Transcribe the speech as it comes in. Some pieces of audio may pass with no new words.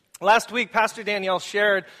Last week, Pastor Danielle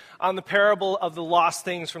shared on the parable of the lost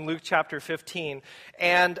things from Luke chapter 15.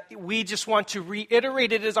 And we just want to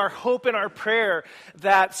reiterate it as our hope and our prayer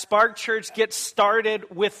that Spark Church gets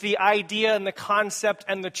started with the idea and the concept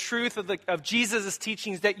and the truth of Jesus'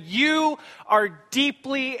 teachings that you are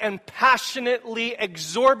deeply and passionately,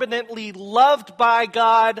 exorbitantly loved by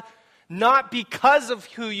God, not because of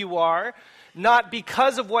who you are, not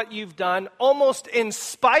because of what you've done, almost in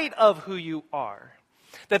spite of who you are.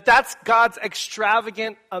 That's God's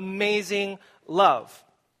extravagant, amazing love.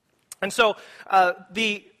 And so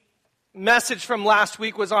the message from last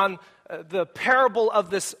week was on the parable of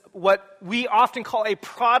this, what we often call a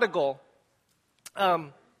prodigal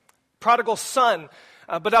son.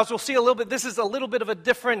 But as we'll see a little bit, this is a little bit of a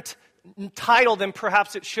different title than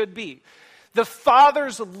perhaps it should be. The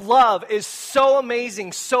Father's love is so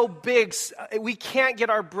amazing, so big, we can't get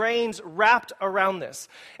our brains wrapped around this.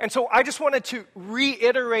 And so I just wanted to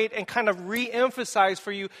reiterate and kind of re-emphasize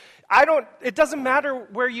for you, it doesn't matter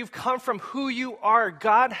where you've come from, who you are,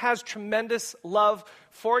 God has tremendous love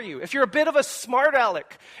for you. If you're a bit of a smart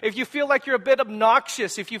aleck, if you feel like you're a bit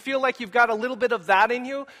obnoxious, if you feel like you've got a little bit of that in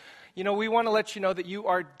you, we want to let you know that you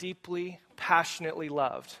are deeply, passionately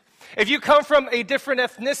loved. If you come from a different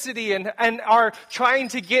ethnicity and are trying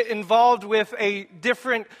to get involved with a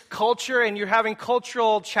different culture and you're having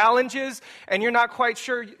cultural challenges and you're not quite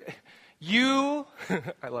sure,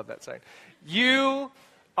 I love that sign, you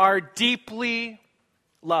are deeply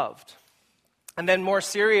loved. And then more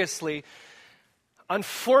seriously,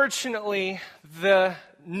 unfortunately, the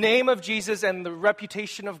name of Jesus and the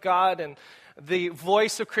reputation of God and the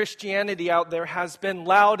voice of Christianity out there has been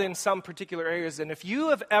loud in some particular areas. And if you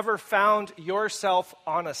have ever found yourself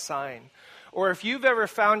on a sign, or if you've ever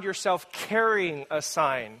found yourself carrying a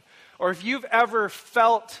sign, or if you've ever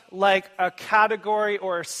felt like a category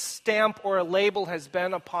or a stamp or a label has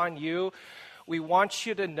been upon you, we want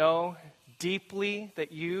you to know deeply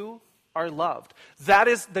that you are loved. That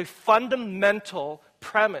is the fundamental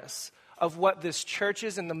premise of what this church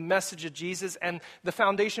is and the message of Jesus and the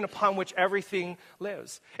foundation upon which everything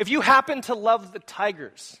lives. If you happen to love the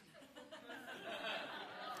Tigers,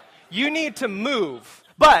 you need to move,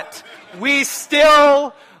 but we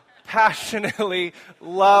still passionately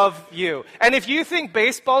love you. And if you think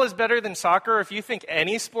baseball is better than soccer, or if you think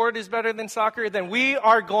any sport is better than soccer, then we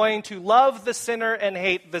are going to love the sinner and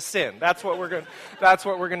hate the sin. That's what we're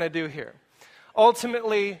going to do here.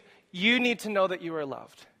 Ultimately, you need to know that you are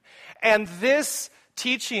loved. And this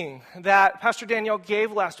teaching that Pastor Danielle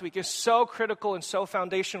gave last week is so critical and so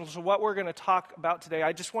foundational to what we're going to talk about today.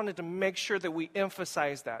 I just wanted to make sure that we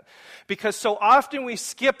emphasize that. Because so often we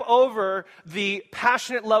skip over the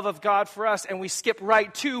passionate love of God for us and we skip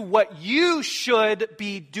right to what you should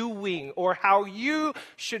be doing or how you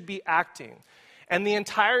should be acting. And the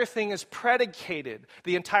entire thing is predicated,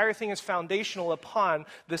 the entire thing is foundational upon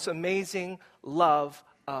this amazing love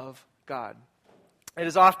of God. It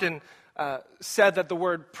is often said that the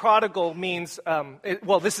word prodigal means,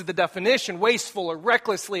 this is the definition, wasteful or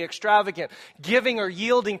recklessly extravagant, giving or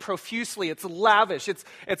yielding profusely. It's lavish,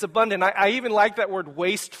 it's abundant. I even like that word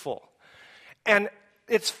wasteful. And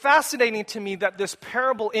it's fascinating to me that this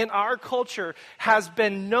parable in our culture has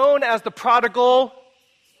been known as the prodigal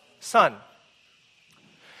son.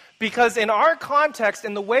 Because in our context,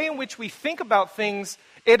 in the way in which we think about things,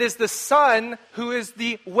 it is the son who is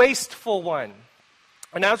the wasteful one.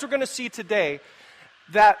 And as we're going to see today,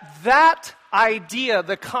 that idea,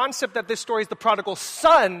 the concept that this story is the prodigal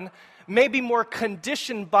son, may be more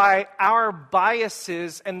conditioned by our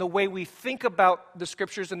biases and the way we think about the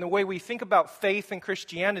scriptures and the way we think about faith and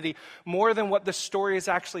Christianity more than what the story is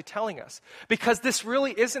actually telling us. Because this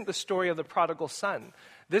really isn't the story of the prodigal son.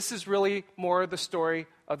 This is really more the story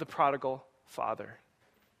of the prodigal father,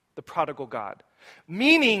 the prodigal God.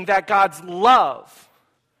 Meaning that God's love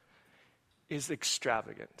is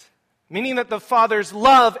extravagant. Meaning that the Father's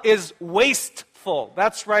love is wasteful.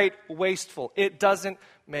 That's right, wasteful. It doesn't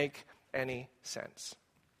make any sense.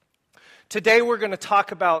 Today we're going to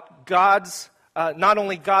talk about God's, not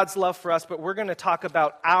only God's love for us, but we're going to talk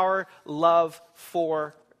about our love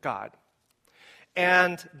for God.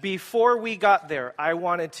 And before we got there, I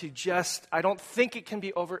wanted to I don't think it can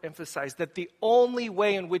be overemphasized that the only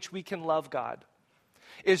way in which we can love God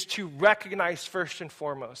is to recognize first and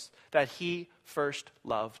foremost that He first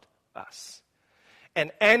loved us.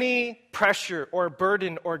 And any pressure or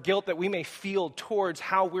burden or guilt that we may feel towards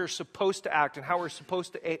how we're supposed to act and how we're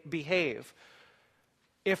supposed to behave,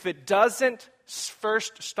 if it doesn't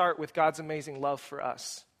first start with God's amazing love for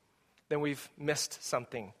us, then we've missed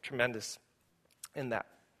something tremendous in that.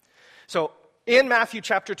 So In Matthew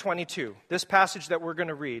chapter 22, this passage that we're going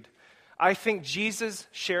to read, I think Jesus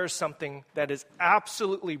shares something that is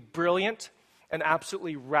absolutely brilliant and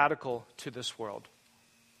absolutely radical to this world.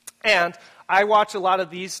 And I watch a lot of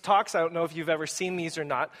these talks. I don't know if you've ever seen these or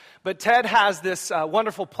not, but TED has this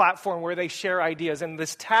wonderful platform where they share ideas, and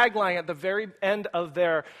this tagline at the very end of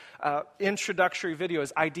their introductory video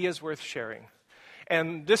is ideas worth sharing.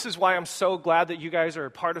 And this is why I'm so glad that you guys are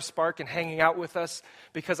a part of Spark and hanging out with us,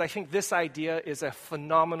 because I think this idea is a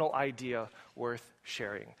phenomenal idea worth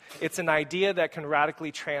sharing. It's an idea that can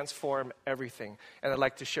radically transform everything. And I'd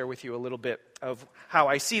like to share with you a little bit of how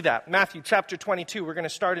I see that. Matthew chapter 22, we're going to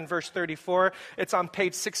start in verse 34. It's on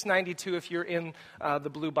page 692 if you're in the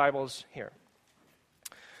blue Bibles here.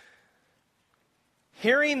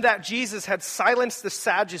 Hearing that Jesus had silenced the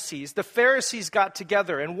Sadducees, the Pharisees got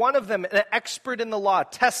together, and one of them, an expert in the law,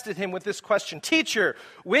 tested him with this question, "Teacher,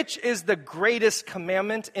 which is the greatest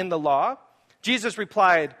commandment in the law?" Jesus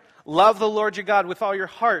replied, "Love the Lord your God with all your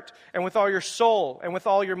heart and with all your soul and with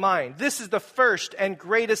all your mind. This is the first and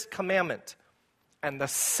greatest commandment. And the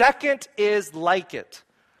second is like it.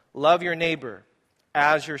 Love your neighbor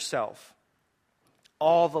as yourself.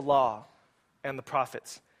 All the law and the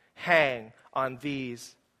prophets hang on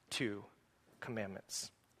these two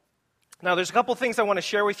commandments." Now, there's a couple things I want to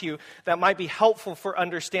share with you that might be helpful for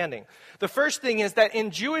understanding. The first thing is that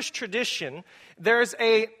in Jewish tradition, there's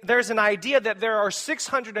an idea that there are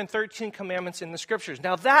 613 commandments in the Scriptures.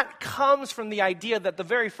 Now, that comes from the idea that the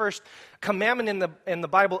very first commandment in the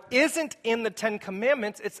Bible isn't in the Ten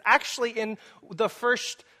Commandments. It's actually in the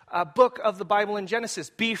first book of the Bible in Genesis.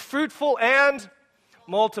 Be fruitful and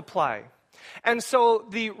multiply. And so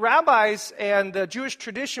the rabbis and the Jewish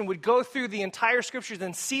tradition would go through the entire Scriptures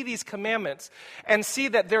and see these commandments and see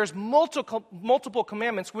that there's multiple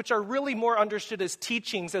commandments, which are really more understood as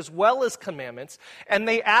teachings as well as commandments. And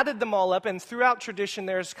they added them all up, and throughout tradition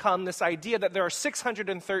there's come this idea that there are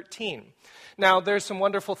 613. Now, there's some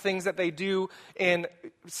wonderful things that they do in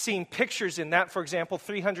seeing pictures in that. For example,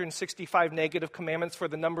 365 negative commandments for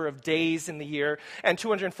the number of days in the year, and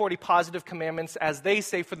 240 positive commandments, as they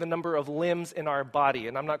say, for the number of limbs in our body.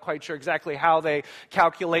 And I'm not quite sure exactly how they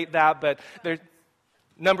calculate that, but there's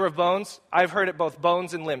number of bones. I've heard it both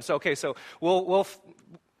bones and limbs. Okay, so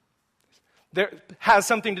there has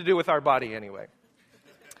something to do with our body anyway.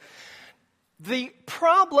 The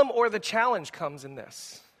problem or the challenge comes in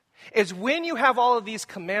this, is when you have all of these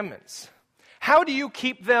commandments, how do you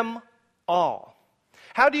keep them all?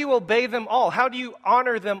 How do you obey them all? How do you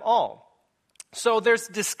honor them all? So there's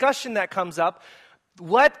discussion that comes up.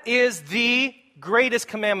 What is the greatest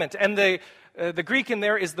commandment? And the Greek in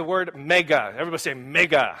there is the word mega. Everybody say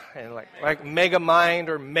mega, and like mega mind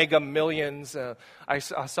or mega millions. I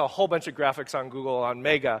saw a whole bunch of graphics on Google on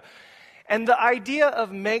mega. And the idea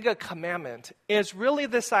of mega commandment is really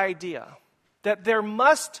this idea that there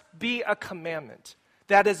must be a commandment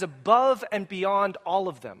that is above and beyond all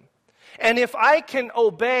of them. And if I can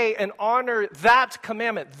obey and honor that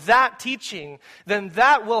commandment, that teaching, then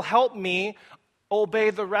that will help me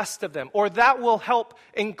obey the rest of them. Or that will help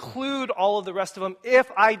include all of the rest of them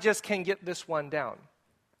if I just can get this one down.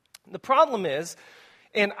 The problem is,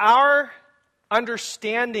 in our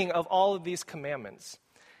understanding of all of these commandments,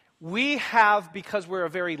 we have, because we're a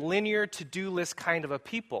very linear to-do list kind of a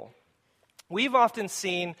people, we've often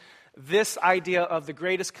seen this idea of the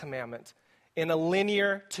greatest commandment in a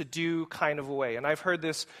linear to-do kind of a way. And I've heard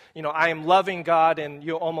this, I am loving God, and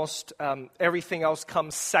almost everything else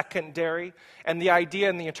comes secondary. And the idea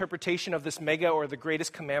and the interpretation of this mega or the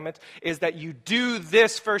greatest commandment is that you do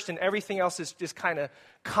this first and everything else is just kind of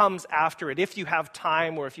comes after it. If you have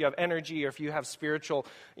time, or if you have energy, or if you have spiritual,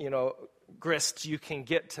 grist, you can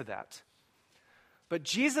get to that. But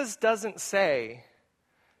Jesus doesn't say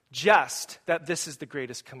just that this is the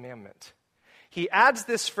greatest commandment. He adds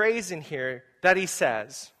this phrase in here that he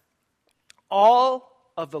says, all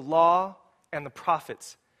of the law and the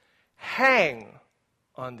prophets hang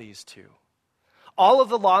on these two. All of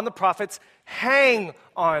the law and the prophets hang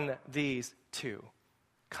on these two.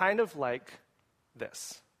 Kind of like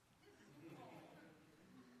this.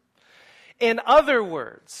 In other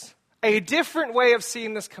words, a different way of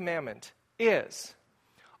seeing this commandment is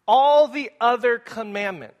all the other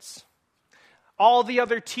commandments, all the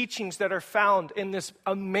other teachings that are found in this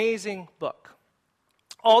amazing book,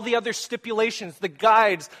 all the other stipulations, the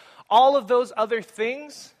guides, all of those other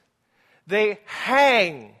things, they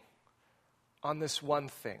hang on this one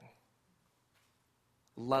thing: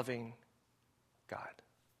 loving God.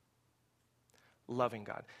 Loving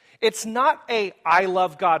God. It's not I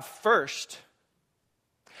love God first,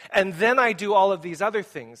 and then I do all of these other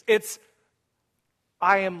things. It's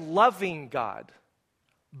I am loving God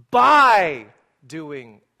by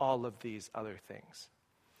doing all of these other things.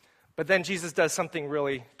 But then Jesus does something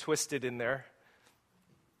really twisted in there.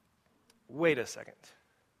 Wait a second.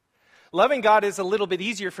 Loving God is a little bit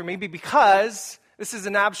easier for me because this is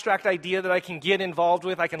an abstract idea that I can get involved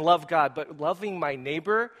with. I can love God, but loving my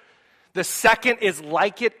neighbor, the second is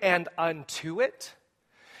like it and unto it.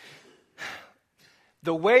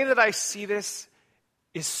 The way that I see this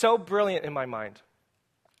is so brilliant in my mind.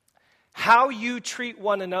 How you treat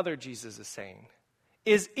one another, Jesus is saying,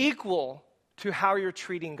 is equal to how you're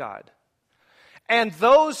treating God. And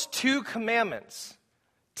those two commandments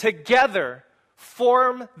together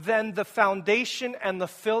form then the foundation and the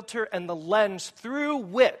filter and the lens through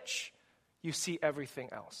which you see everything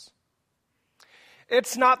else.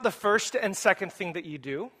 It's not the first and second thing that you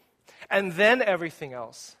do, and then everything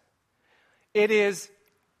else. It is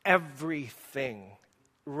everything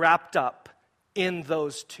wrapped up in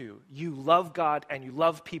those two. You love God and you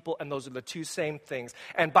love people, and those are the two same things.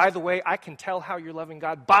 And by the way, I can tell how you're loving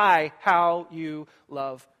God by how you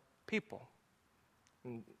love people.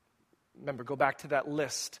 And remember, go back to that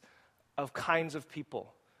list of kinds of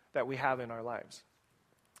people that we have in our lives.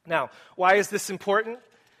 Now, why is this important?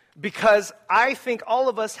 Because I think all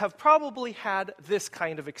of us have probably had this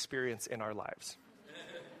kind of experience in our lives.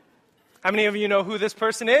 How many of you know who this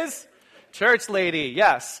person is? Church lady,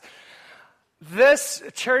 yes. This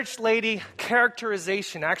church lady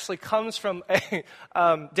characterization actually comes from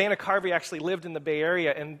Dana Carvey actually lived in the Bay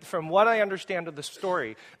Area, and from what I understand of the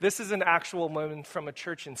story, this is an actual woman from a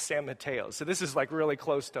church in San Mateo, so this is like really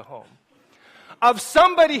close to home. Of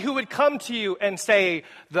somebody who would come to you and say,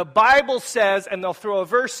 the Bible says, and they'll throw a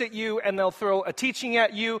verse at you, and they'll throw a teaching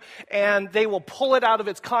at you, and they will pull it out of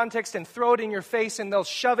its context and throw it in your face, and they'll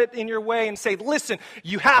shove it in your way and say, listen,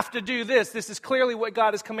 you have to do this. This is clearly what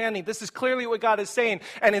God is commanding. This is clearly what God is saying,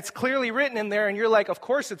 and it's clearly written in there, and you're like, of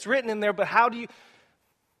course it's written in there, but how do you...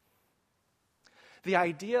 The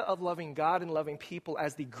idea of loving God and loving people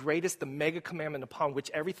as the greatest, the mega commandment upon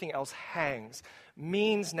which everything else hangs,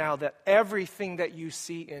 means now that everything that you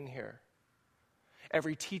see in here,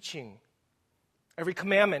 every teaching, every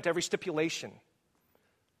commandment, every stipulation,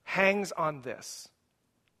 hangs on this.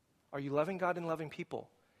 Are you loving God and loving people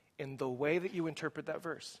in the way that you interpret that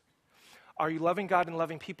verse? Are you loving God and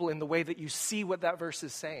loving people in the way that you see what that verse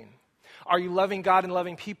is saying? Are you loving God and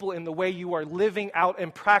loving people in the way you are living out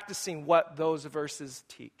and practicing what those verses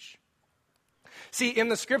teach? See, in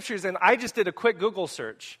the scriptures, and I just did a quick Google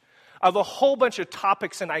search of a whole bunch of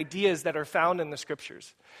topics and ideas that are found in the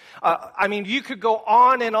scriptures. You could go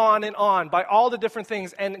on and on and on by all the different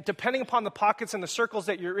things, and depending upon the pockets and the circles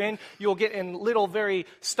that you're in, you'll get in little, very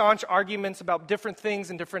staunch arguments about different things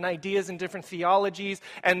and different ideas and different theologies,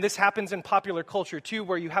 and this happens in popular culture too,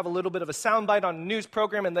 where you have a little bit of a soundbite on a news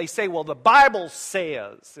program, and they say, well, the Bible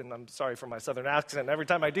says, and I'm sorry for my southern accent, every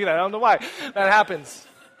time I do that, I don't know why that happens.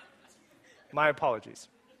 My apologies.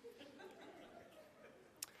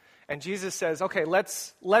 And Jesus says, okay,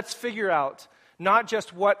 let's figure out not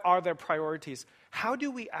just what are their priorities, how do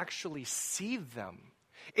we actually see them?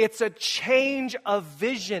 It's a change of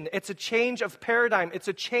vision. It's a change of paradigm. It's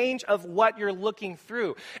a change of what you're looking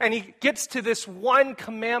through. And he gets to this one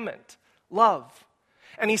commandment, love.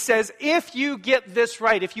 And he says, if you get this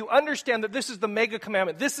right, if you understand that this is the mega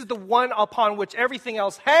commandment, this is the one upon which everything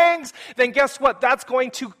else hangs, then guess what? That's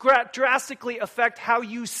going to drastically affect how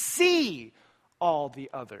you see all the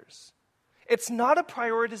others. It's not a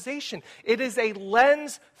prioritization. It is a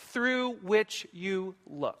lens through which you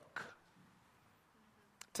look.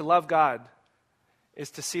 To love God is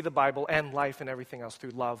to see the Bible and life and everything else through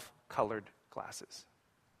love-colored glasses.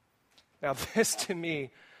 Now, this to me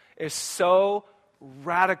is so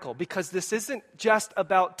radical, because this isn't just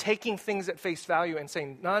about taking things at face value and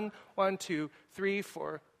saying none, 1, 2, 3,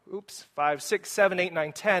 4, 5, 6, 7, 8,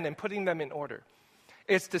 9, 10, and putting them in order.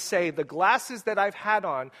 It's to say the glasses that I've had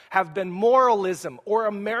on have been moralism or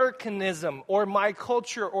Americanism or my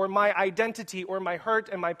culture or my identity or my hurt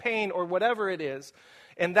and my pain or whatever it is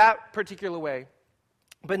in that particular way.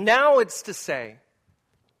 But now it's to say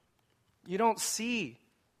you don't see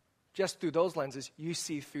just through those lenses, you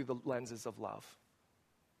see through the lenses of love.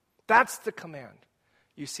 That's the command.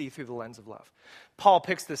 You see through the lens of love. Paul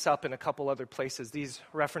picks this up in a couple other places. These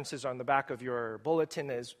references are on the back of your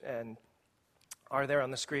bulletin and are there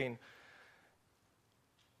on the screen.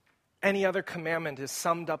 Any other commandment is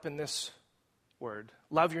summed up in this word.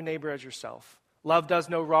 Love your neighbor as yourself. Love does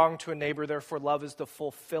no wrong to a neighbor, therefore love is the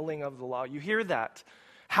fulfilling of the law. You hear that.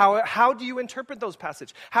 How do you interpret those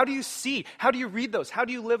passages? How do you see? How do you read those? How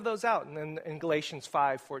do you live those out? And then in Galatians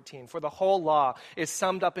 5:14, for the whole law is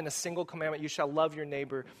summed up in a single commandment: you shall love your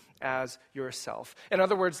neighbor as yourself. In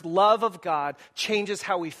other words, love of God changes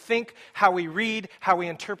how we think, how we read, how we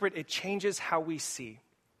interpret. It changes how we see.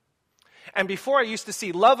 And before I used to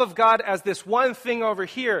see love of God as this one thing over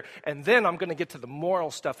here, and then I'm going to get to the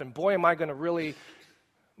moral stuff, and boy, am I going to really...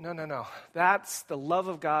 No. That's the love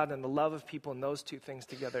of God and the love of people, and those two things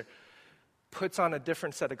together puts on a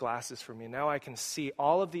different set of glasses for me. Now I can see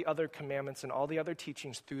all of the other commandments and all the other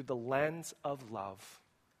teachings through the lens of love.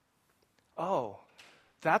 Oh,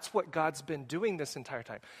 that's what God's been doing this entire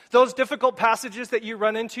time. Those difficult passages that you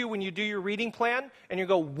run into when you do your reading plan, and you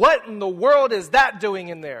go, what in the world is that doing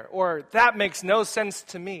in there? Or, that makes no sense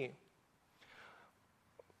to me.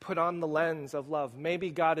 Put on the lens of love. Maybe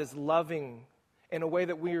God is loving in a way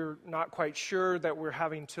that we're not quite sure, that we're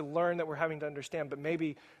having to learn, that we're having to understand, but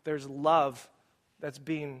maybe there's love that's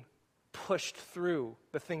being pushed through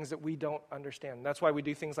the things that we don't understand. That's why we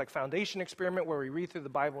do things like Foundation Experiment, where we read through the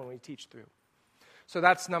Bible and we teach through. So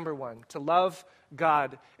that's number one. To love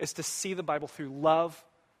God is to see the Bible through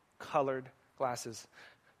love-colored glasses.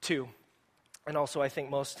 Two, and also I think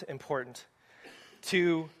most important,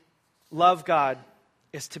 to love God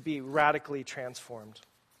is to be radically transformed.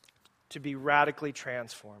 To be radically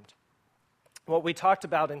transformed. What we talked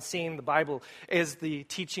about in seeing the Bible is the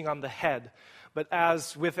teaching on the head. But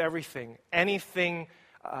as with everything, anything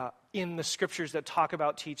in the scriptures that talk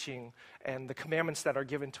about teaching and the commandments that are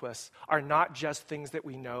given to us are not just things that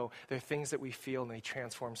we know. They're things that we feel, and they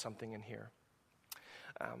transform something in here.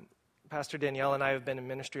 Pastor Danielle and I have been in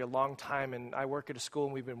ministry a long time, and I work at a school,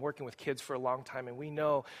 and we've been working with kids for a long time, and we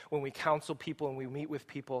know when we counsel people and we meet with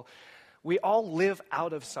people, we all live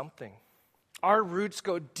out of something. Our roots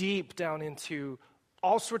go deep down into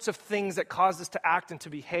all sorts of things that cause us to act and to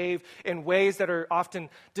behave in ways that are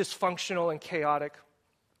often dysfunctional and chaotic.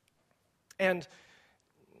 And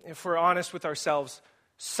if we're honest with ourselves,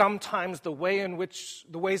 sometimes the ways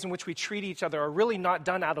in which we treat each other are really not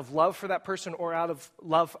done out of love for that person or out of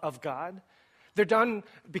love of God. They're done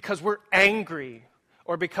because we're angry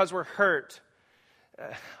or because we're hurt.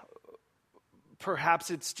 Perhaps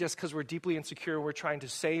it's just because we're deeply insecure, we're trying to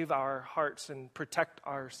save our hearts and protect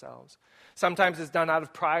ourselves. Sometimes it's done out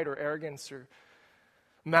of pride or arrogance or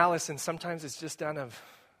malice, and sometimes it's just done of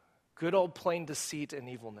good old plain deceit and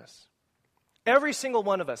evilness. Every single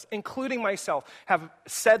one of us, including myself, have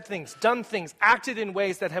said things, done things, acted in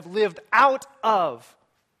ways that have lived out of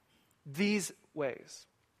these ways.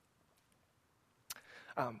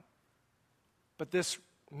 But this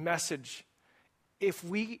message, if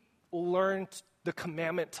we learn the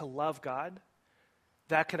commandment to love God,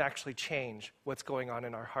 that could actually change what's going on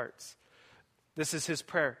in our hearts. This is his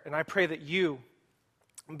prayer, and I pray that you,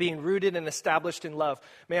 being rooted and established in love,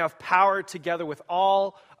 may have power together with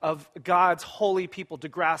all of God's holy people to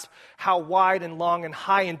grasp how wide and long and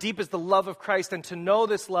high and deep is the love of Christ, and to know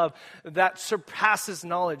this love that surpasses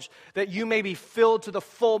knowledge, that you may be filled to the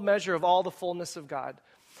full measure of all the fullness of God.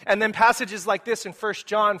 And then passages like this in 1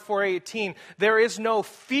 John 4:18, there is no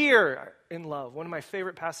fear in love. One of my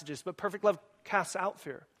favorite passages, but perfect love casts out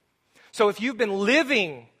fear. So if you've been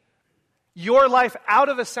living your life out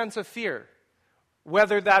of a sense of fear,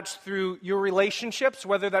 whether that's through your relationships,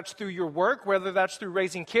 whether that's through your work, whether that's through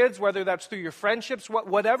raising kids, whether that's through your friendships,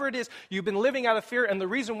 whatever it is, you've been living out of fear, and the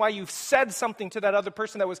reason why you've said something to that other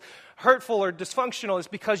person that was hurtful or dysfunctional is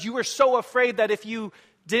because you were so afraid that if you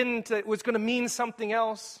didn't, it was going to mean something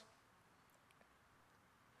else.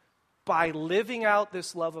 By living out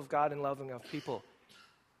this love of God and loving of people,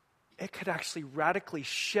 it could actually radically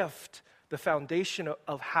shift the foundation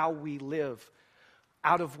of how we live,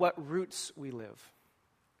 out of what roots we live.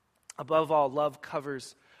 Above all,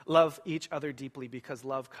 love each other deeply, because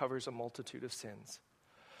love covers a multitude of sins.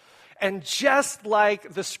 And just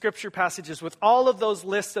like the scripture passages with all of those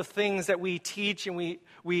lists of things that we teach and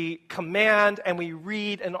we command and we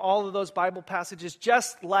read and all of those Bible passages,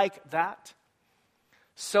 just like that,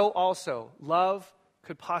 so also love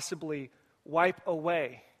could possibly wipe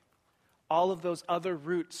away all of those other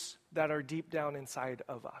roots that are deep down inside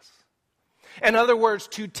of us. In other words,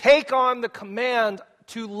 to take on the command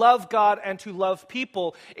to love God and to love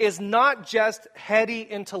people is not just heady,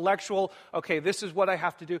 intellectual, okay, this is what I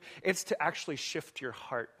have to do. It's to actually shift your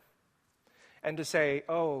heart and to say,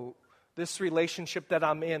 oh, this relationship that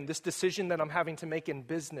I'm in, this decision that I'm having to make in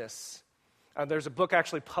business. There's a book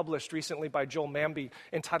actually published recently by Joel Manby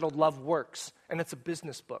entitled Love Works, and it's a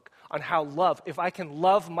business book on how love, if I can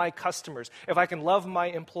love my customers, if I can love my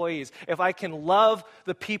employees, if I can love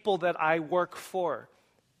the people that I work for,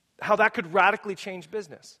 how that could radically change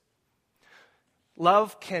business.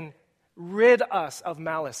 Love can rid us of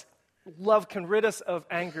malice. Love can rid us of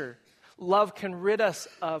anger. Love can rid us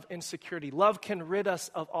of insecurity. Love can rid us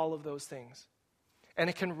of all of those things. And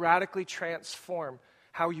it can radically transform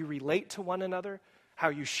how you relate to one another, how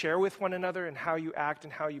you share with one another, and how you act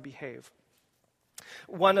and how you behave.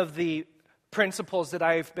 One of the principles that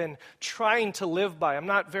I've been trying to live by, I'm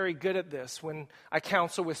not very good at this when I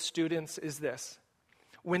counsel with students, is this.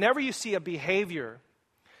 Whenever you see a behavior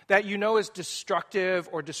that you know is destructive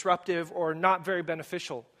or disruptive or not very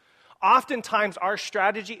beneficial, oftentimes our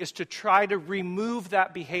strategy is to try to remove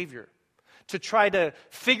that behavior, to try to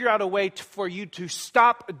figure out a way for you to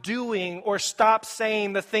stop doing or stop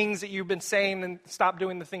saying the things that you've been saying and stop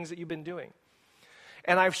doing the things that you've been doing.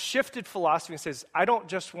 And I've shifted philosophy and says, I don't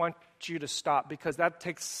just want you to stop because that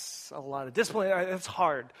takes a lot of discipline. It's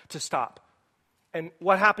hard to stop. And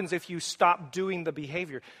what happens if you stop doing the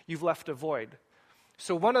behavior? You've left a void.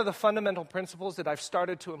 So one of the fundamental principles that I've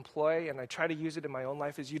started to employ, and I try to use it in my own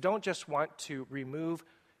life, is you don't just want to remove,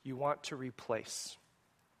 you want to replace.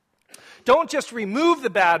 Don't just remove the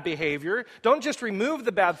bad behavior. Don't just remove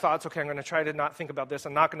the bad thoughts. Okay, I'm going to try to not think about this.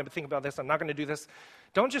 I'm not going to think about this. I'm not going to do this.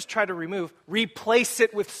 Don't just try to remove. Replace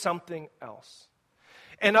it with something else.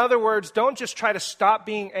 In other words, don't just try to stop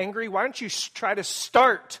being angry. Why don't you try to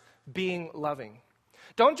start being loving?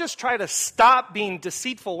 Don't just try to stop being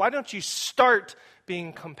deceitful. Why don't you start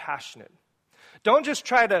being compassionate? Don't just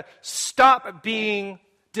try to stop being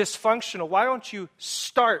dysfunctional. Why don't you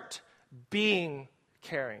start being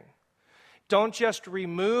caring? Don't just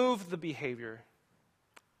remove the behavior,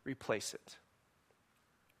 replace it.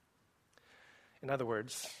 In other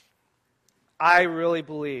words, I really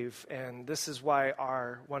believe, and this is why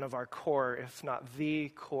one of our core, if not the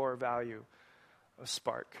core value of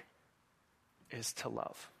Spark, is to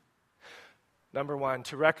love. Number one,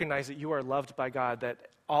 to recognize that you are loved by God, that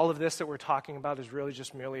all of this that we're talking about is really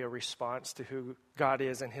just merely a response to who God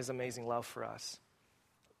is and his amazing love for us.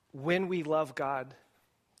 When we love God,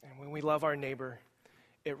 and when we love our neighbor,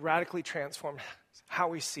 it radically transforms how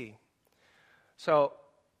we see. So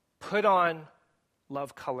put on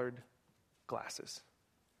love-colored glasses.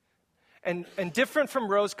 And different from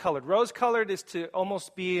rose-colored. Rose-colored is to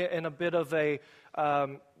almost be in a bit of a,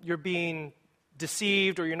 you're being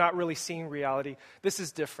deceived or you're not really seeing reality. This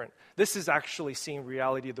is different. This is actually seeing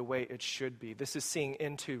reality the way it should be. This is seeing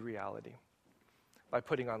into reality by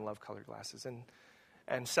putting on love-colored glasses.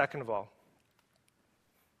 And second of all,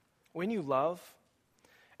 when you love,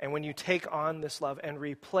 and when you take on this love and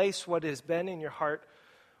replace what has been in your heart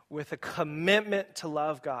with a commitment to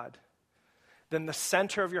love God, then the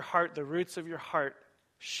center of your heart, the roots of your heart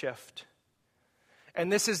shift. And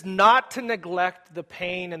this is not to neglect the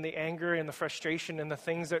pain and the anger and the frustration and the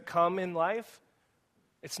things that come in life.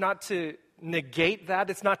 It's not to negate that.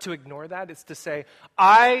 It's not to ignore that. It's to say,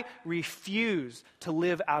 I refuse to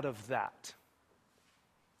live out of that.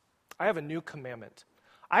 I have a new commandment.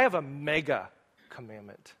 I have a mega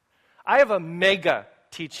commandment. I have a mega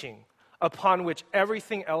teaching upon which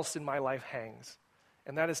everything else in my life hangs.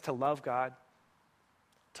 And that is to love God,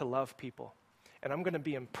 to love people. And I'm going to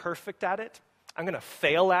be imperfect at it. I'm going to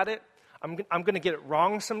fail at it. I'm going to get it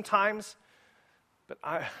wrong sometimes. But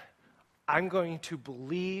I'm going to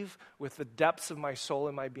believe with the depths of my soul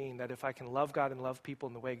and my being that if I can love God and love people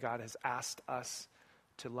in the way God has asked us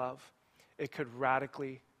to love, it could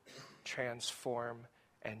radically transform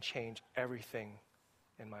and change everything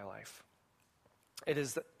in my life. It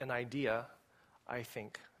is an idea, I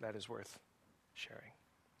think, that is worth sharing.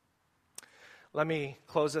 Let me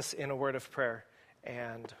close us in a word of prayer,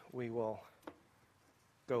 and we will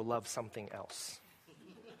go love something else.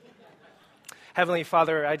 Heavenly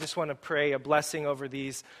Father, I just want to pray a blessing over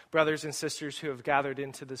these brothers and sisters who have gathered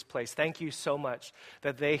into this place. Thank you so much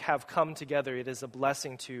that they have come together. It is a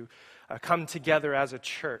blessing to come together as a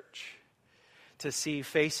church, to see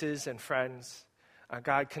faces and friends.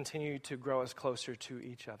 God, continue to grow us closer to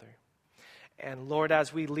each other. And Lord,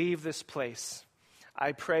 as we leave this place,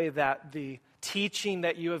 I pray that the teaching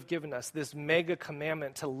that you have given us, this mega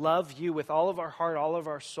commandment to love you with all of our heart, all of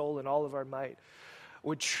our soul, and all of our might,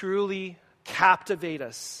 would truly captivate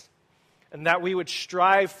us, and that we would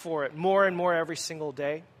strive for it more and more every single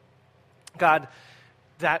day. God,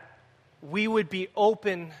 that we would be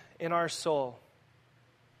open in our soul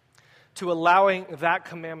to allowing that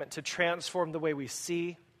commandment to transform the way we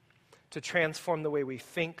see, to transform the way we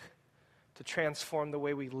think, to transform the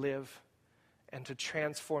way we live, and to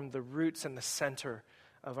transform the roots and the center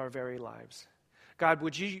of our very lives. God,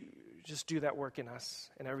 would you just do that work in us,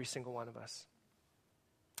 in every single one of us?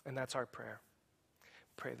 And that's our prayer.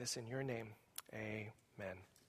 Pray this in your name. Amen.